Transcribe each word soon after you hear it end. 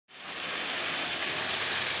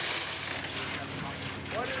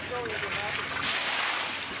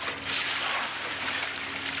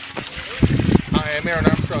Hi, I'm Aaron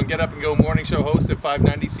Armstrong, Get Up and Go morning show host at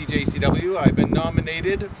 590 CJCW. I've been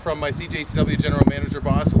nominated from my CJCW general manager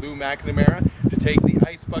boss, McNamara, to take the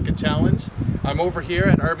Ice Bucket Challenge. I'm over here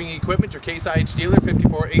at Arbing Equipment, your Case IH dealer,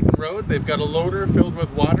 54 Ayton Road. They've got a loader filled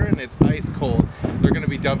with water and it's ice cold. They're going to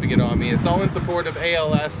be dumping it on me. It's all in support of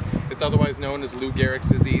ALS. It's otherwise known as Lou Gehrig's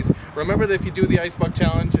disease. Remember that if you do the Ice Bucket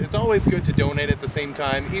Challenge, it's always good to donate at the same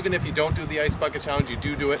time. Even if you don't do the Ice Bucket Challenge, you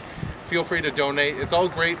do it. Feel free to donate. It's all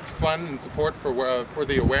great fun and support for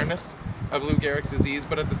the awareness of Lou Gehrig's disease,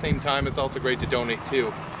 but at the same time, it's also great to donate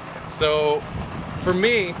too. So, for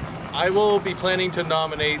me, I will be planning to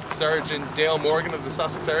nominate Sergeant Dale Morgan of the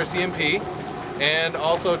Sussex RCMP, and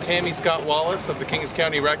also Tammy Scott-Wallace of the Kings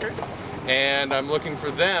County Record. And I'm looking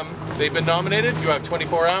for them. They've been nominated. You have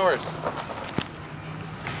 24 hours.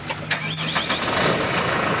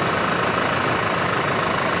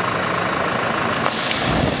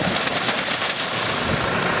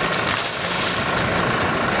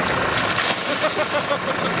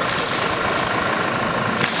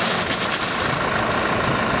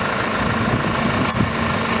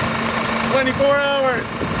 "24 hours,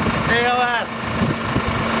 ALS."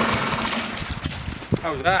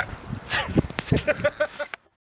 How was that?